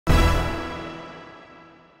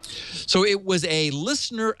So it was a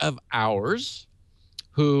listener of ours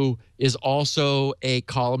who is also a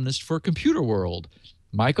columnist for ComputerWorld.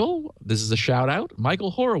 Michael, this is a shout out.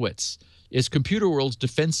 Michael Horowitz is ComputerWorld's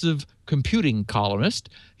defensive computing columnist.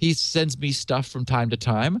 He sends me stuff from time to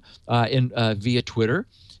time via Twitter.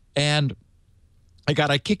 And I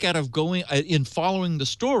got a kick out of going in following the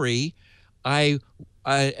story. And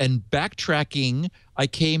backtracking, I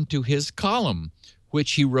came to his column,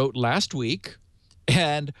 which he wrote last week.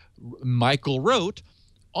 And Michael wrote,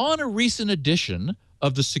 on a recent edition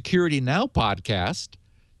of the Security Now podcast,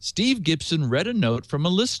 Steve Gibson read a note from a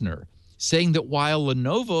listener saying that while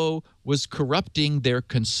Lenovo was corrupting their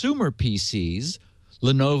consumer PCs,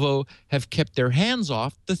 Lenovo have kept their hands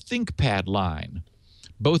off the ThinkPad line.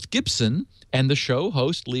 Both Gibson and the show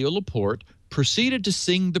host Leo Laporte proceeded to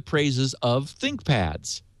sing the praises of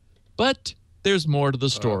ThinkPads. But there's more to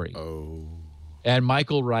the story. And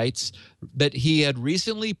Michael writes that he had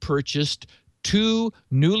recently purchased 2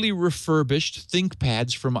 newly refurbished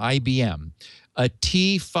ThinkPads from IBM, a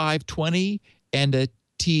T520 and a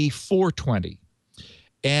T420.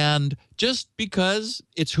 And just because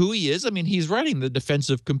it's who he is, I mean, he's writing the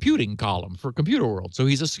defensive computing column for ComputerWorld, so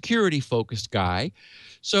he's a security-focused guy.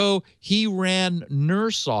 So he ran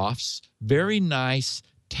Nursoft's very nice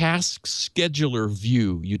task scheduler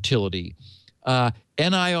view utility.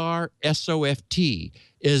 NIRSOFT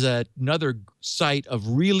is another site of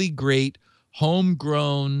really great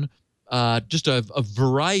homegrown, just a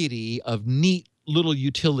variety of neat little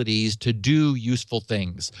utilities to do useful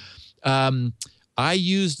things. I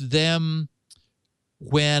used them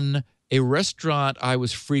when a restaurant I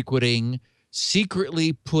was frequenting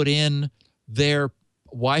secretly put in their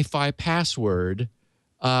Wi-Fi password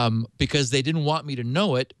because they didn't want me to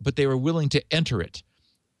know it, but they were willing to enter it.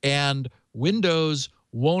 And Windows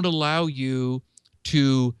won't allow you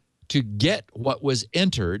to get what was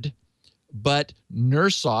entered, but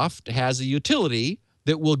Nursoft has a utility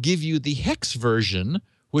that will give you the hex version,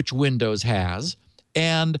 which Windows has.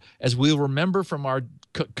 And as we'll remember from our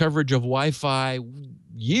coverage of Wi-Fi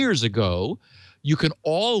years ago, you can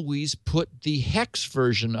always put the hex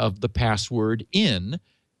version of the password in,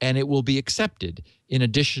 and it will be accepted in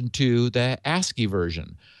addition to the ASCII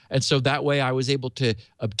version. And so that way I was able to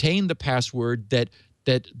obtain the password that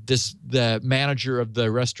the manager of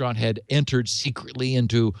the restaurant had entered secretly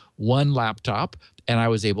into one laptop, and I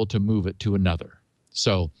was able to move it to another.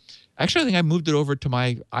 So actually, I think I moved it over to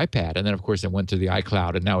my iPad, and then of course it went to the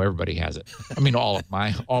iCloud, and now everybody has it. I mean, all of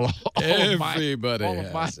my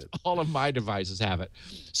devices have it.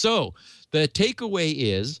 So the takeaway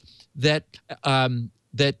is that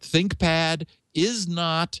that ThinkPad is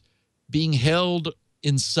not being held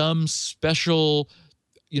in some special,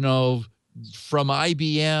 from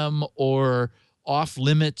IBM or off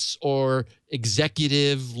limits or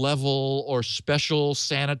executive level or special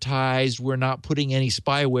sanitized. We're not putting any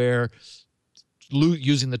spyware,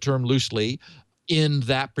 using the term loosely, in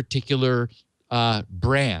that particular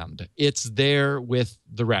brand. It's there with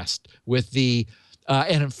the rest.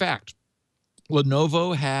 And in fact,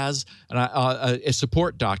 Lenovo has a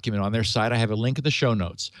support document on their site. I have a link in the show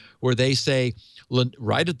notes where they say,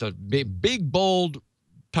 right at the big bold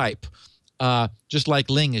type, just like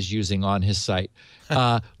Ling is using on his site,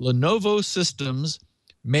 Lenovo systems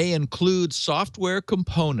may include software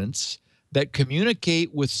components that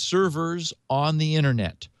communicate with servers on the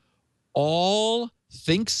internet. All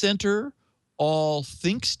ThinkCenter, all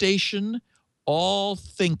ThinkStation, all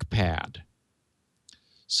ThinkPad.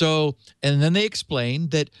 So, and then they explain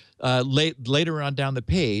that later on down the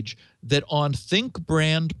page that on Think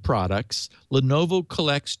brand products, Lenovo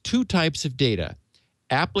collects 2 types of data: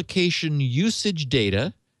 application usage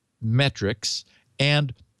data, metrics,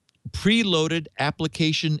 and preloaded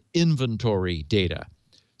application inventory data.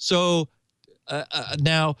 So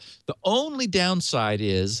now the only downside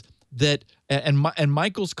is that, and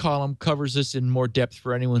Michael's column covers this in more depth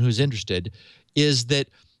for anyone who's interested, is that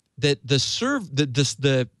the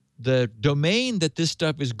domain that this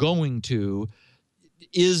stuff is going to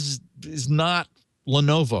is not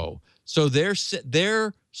Lenovo. So their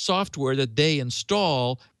software that they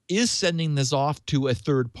install is sending this off to a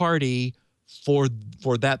third party for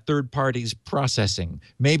that third party's processing.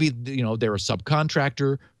 Maybe they're a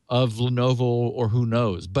subcontractor of Lenovo or who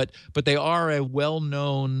knows, but they are a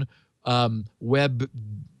well-known web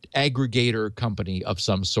aggregator company of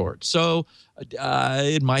some sort. So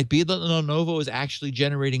it might be that Lenovo is actually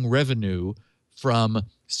generating revenue from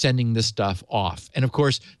sending this stuff off. And of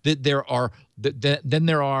course, there are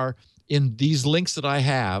in these links that I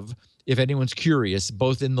have, if anyone's curious,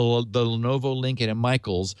 both in the Lenovo link and in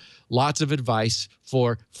Michael's, lots of advice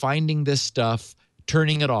for finding this stuff,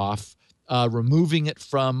 turning it off, removing it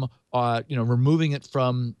from removing it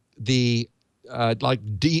from the like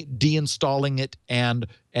deinstalling it and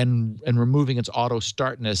removing its auto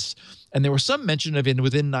startness. And there was some mention of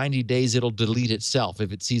within 90 days it'll delete itself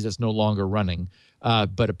if it sees it's no longer running.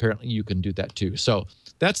 But apparently you can do that too. So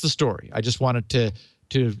that's the story. I just wanted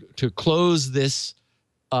to close this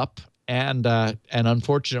up and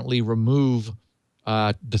unfortunately remove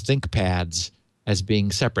the ThinkPads as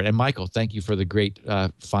being separate. And Michael, thank you for the great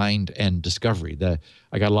find and discovery.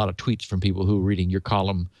 I got a lot of tweets from people who were reading your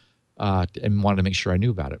column and wanted to make sure I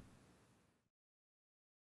knew about it.